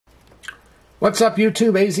What's up,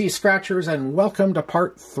 YouTube AZ Scratchers, and welcome to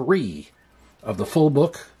part 3 of the full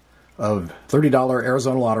book of $30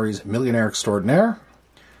 Arizona Lottery's Millionaire Extraordinaire.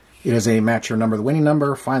 It is a match your number, the winning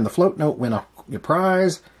number, find the float note, win your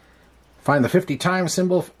prize, find the 50 times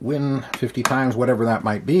symbol, win 50 times, whatever that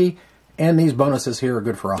might be, and these bonuses here are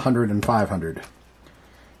good for 100 and 500.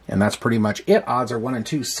 And that's pretty much it. Odds are 1 and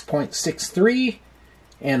 2.63,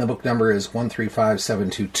 and the book number is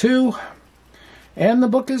 135722. And the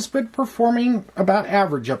book has been performing about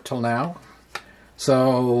average up till now.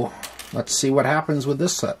 So let's see what happens with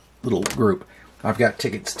this little group. I've got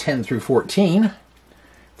tickets 10 through 14.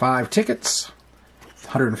 5 tickets,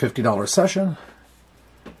 $150 session.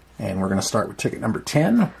 And we're going to start with ticket number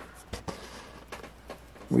 10.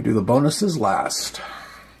 We do the bonuses last.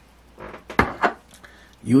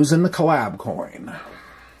 Using the collab coin.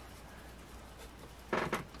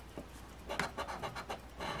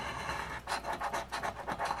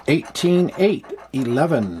 18, 8,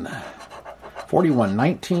 11, 41,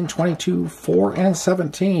 19, 22, 4, and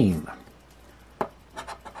 17.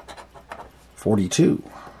 42,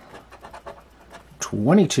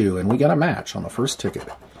 22, and we got a match on the first ticket.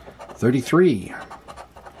 33,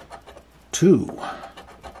 2,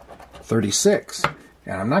 36.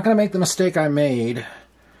 And I'm not going to make the mistake I made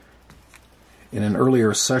in an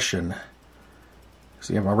earlier session.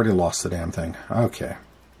 See, I've already lost the damn thing. Okay.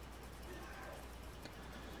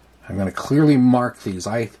 I'm going to clearly mark these.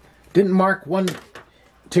 I didn't mark one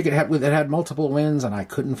ticket that had multiple wins, and I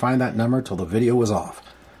couldn't find that number till the video was off.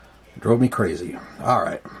 It drove me crazy. All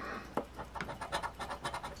right.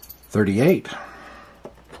 38.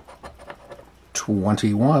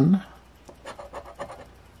 21.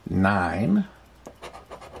 9.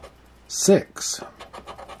 6.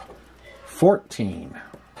 14.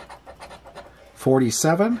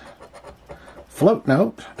 47. Float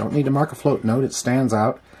note. Don't need to mark a float note. It stands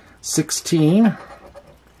out. 16,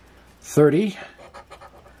 30,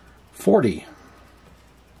 40,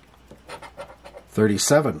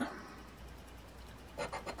 37,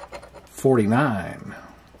 49,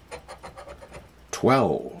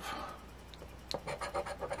 12,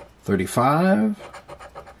 35,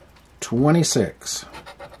 26,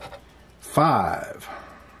 5,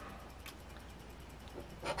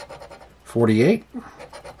 48,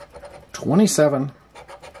 27,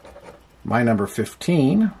 my number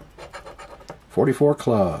 15, 44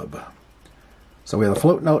 club. So we have the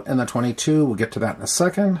float note and the 22. We'll get to that in a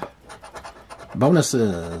second.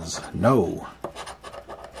 Bonuses, no.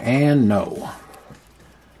 And no.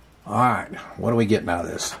 Alright, what are we getting out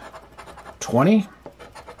of this? 20.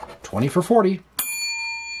 20 for 40.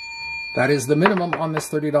 That is the minimum on this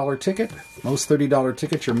 $30 ticket. Most $30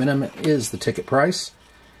 tickets, your minimum is the ticket price.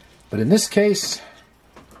 But in this case,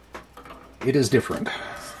 it is different.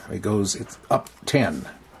 It's up 10.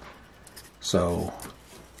 So,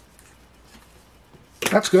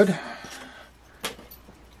 that's good.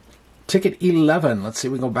 Ticket 11. Let's see,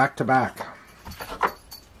 we go back to back.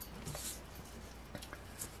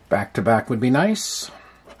 Back to back would be nice.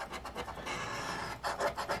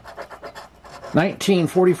 19,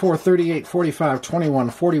 44, 38, 45, 21,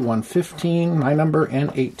 41, 15, my number,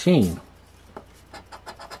 and 18.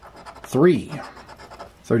 3,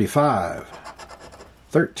 35,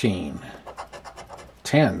 13,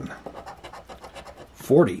 10,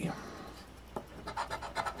 40,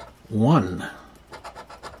 1,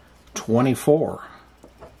 24,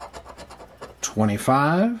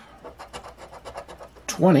 25,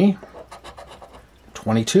 20,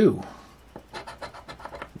 22,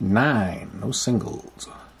 9, no singles,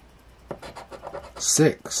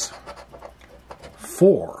 6,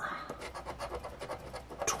 4,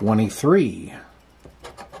 23,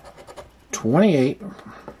 28,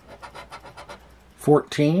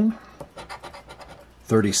 14,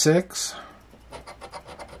 36,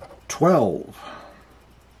 12,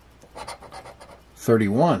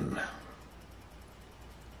 31,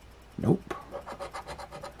 nope,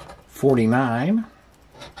 49,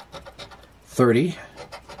 30,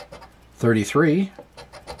 33,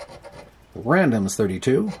 randoms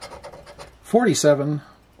 32, 47,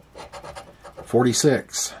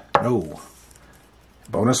 46, no,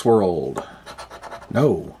 bonus world,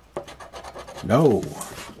 no, no.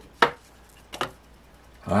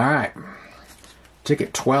 All right,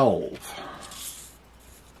 ticket 12.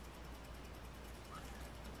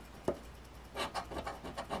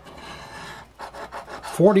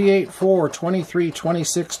 $48, 4, 23,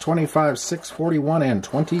 26, 25, 6, 41, and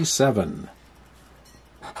 27.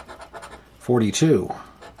 42,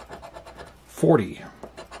 40,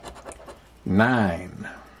 9,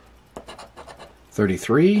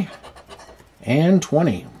 33, and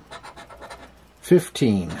 20,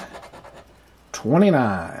 15,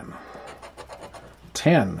 29,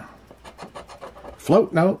 10,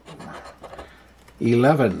 float note,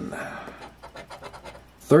 11,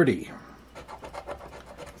 30,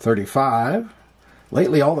 35.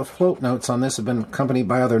 Lately, all the float notes on this have been accompanied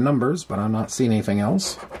by other numbers, but I'm not seeing anything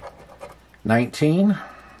else. 19,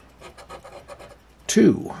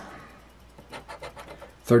 2,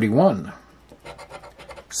 31,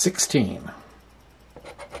 16,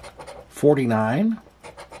 49,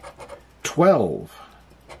 12,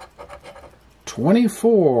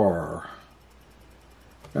 24,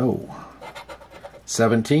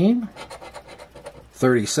 17,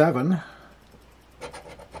 37,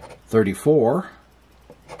 34,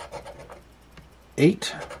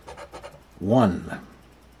 8, 1.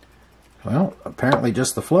 Well, apparently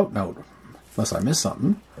just the float note, unless I missed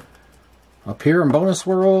something. Up here in Bonus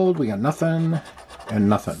World, we got nothing and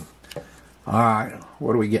nothing. All right,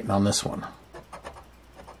 what are we getting on this one?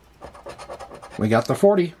 We got the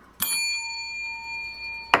 40.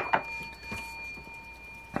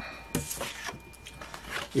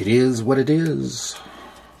 It is what it is.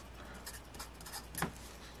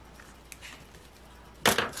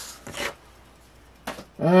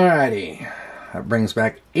 Alrighty, that brings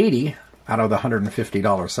back 80 out of the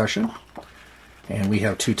 $150 session. And we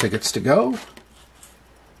have 2 tickets to go.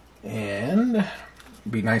 And it'd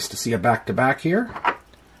be nice to see a back-to-back here.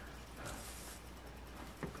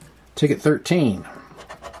 Ticket 13.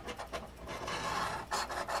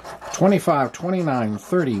 25, 29,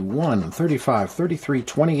 31, 35, 33,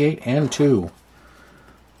 28, and 2.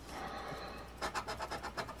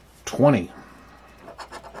 20.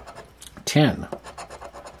 10.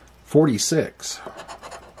 46.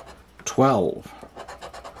 12.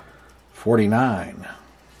 49.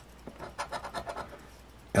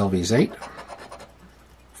 LV's 8.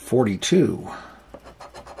 42.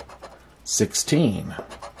 16.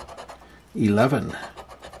 11.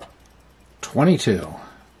 22.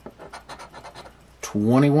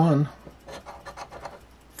 21.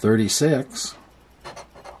 36.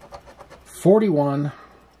 41.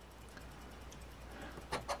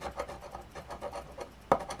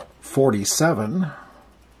 47.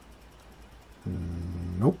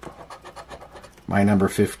 Nope. My number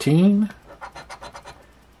 15.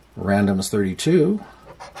 Random's 32.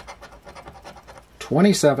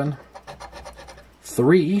 27.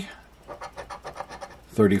 3.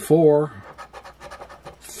 34.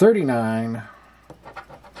 39.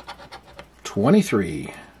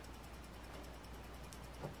 23.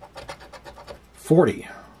 40.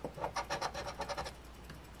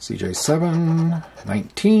 CJ 7,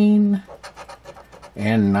 19,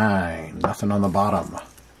 and 9. Nothing on the bottom.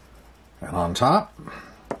 And on top,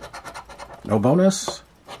 no bonus,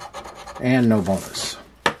 and no bonus.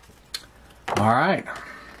 All right.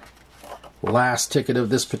 Last ticket of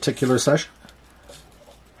this particular session.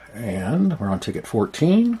 And we're on ticket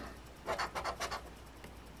 14.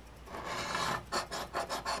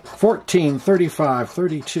 14, 35,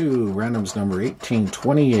 32, randoms number 18,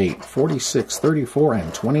 28, 46, 34,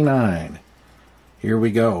 and 29. Here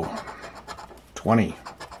we go. 20,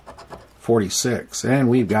 46, and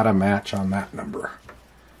we've got a match on that number.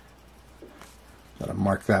 Gotta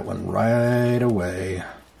mark that one right away.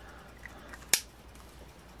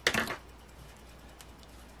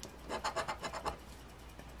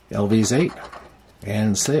 LV's 8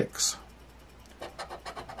 and 6.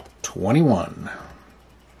 21.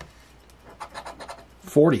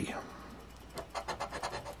 40,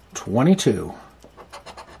 22,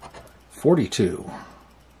 42,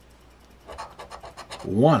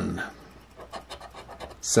 1,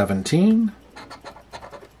 17,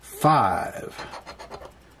 5,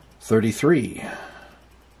 33,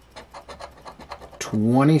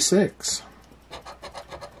 26,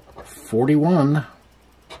 41,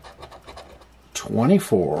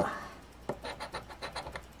 24,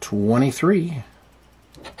 23,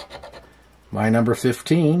 my number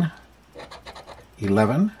 15,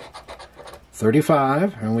 11,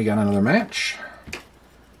 35, and we got another match.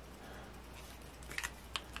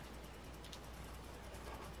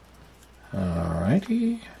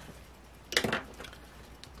 Alrighty.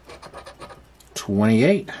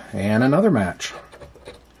 28, and another match.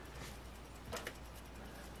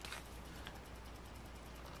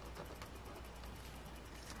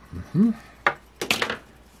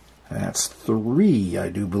 That's 3, I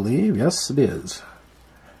do believe. Yes, it is.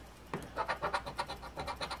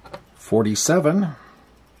 47.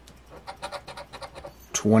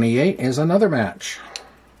 28 is another match.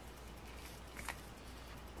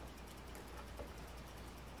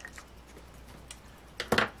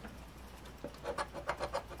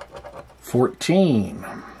 14.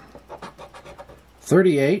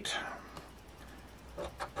 38.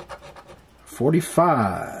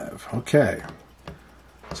 45. Okay.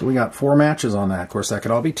 So we got 4 matches on that. Of course, that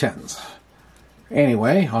could all be 10s.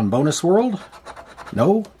 Anyway, on Bonus World,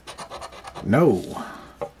 no, no.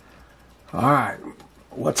 All right,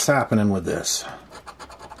 what's happening with this?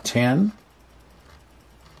 10,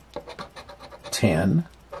 10,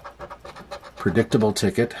 predictable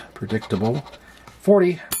ticket, predictable,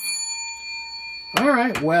 40. All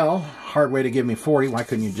right, well, hard way to give me 40. Why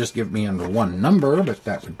couldn't you just give me under one number? But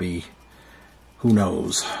that would be, who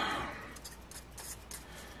knows.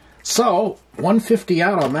 So, 150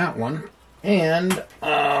 out on that one, and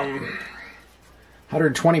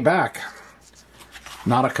 120 back.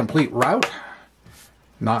 Not a complete route,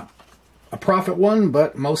 not a profit one,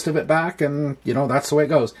 but most of it back, and, you know, that's the way it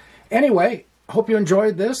goes. Anyway, hope you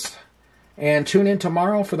enjoyed this, and tune in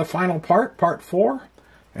tomorrow for the final part, part 4,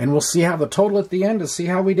 and we'll see how the total at the end to see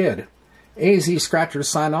how we did. AZ Scratchers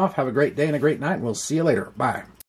sign off. Have a great day and a great night, and we'll see you later. Bye.